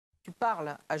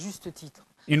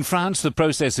In France, the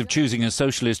process of choosing a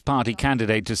socialist party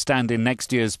candidate to stand in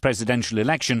next year's presidential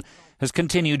election has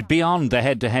continued beyond the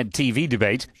head-to-head TV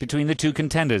debate between the two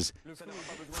contenders.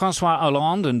 Francois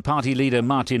Hollande and party leader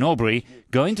Martine Aubry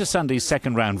go into Sunday's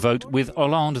second-round vote with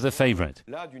Hollande the favourite.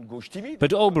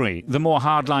 But Aubry, the more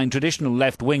hardline traditional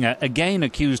left-winger, again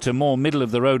accused her more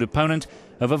middle-of-the-road opponent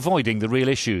of avoiding the real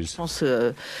issues.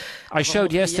 I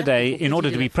showed yesterday, in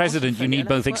order to be president, you need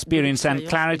both experience and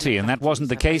clarity, and that wasn't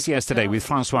the case yesterday with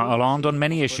Francois Hollande on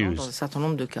many issues. I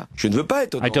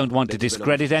don't want to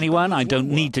discredit anyone, I don't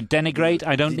need to denigrate,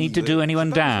 I don't need to do anyone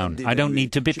down, I don't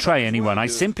need to betray anyone. I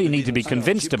simply need to be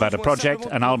convinced about a project,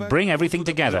 and I'll bring everything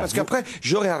together.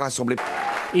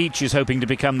 Each is hoping to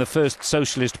become the first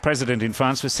socialist president in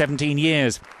France for 17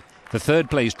 years. The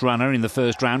third-placed runner in the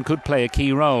first round could play a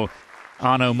key role.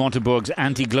 Arnaud Montebourg's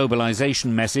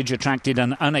anti-globalization message attracted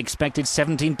an unexpected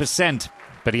 17%,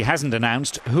 but he hasn't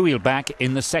announced who he'll back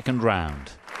in the second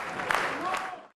round.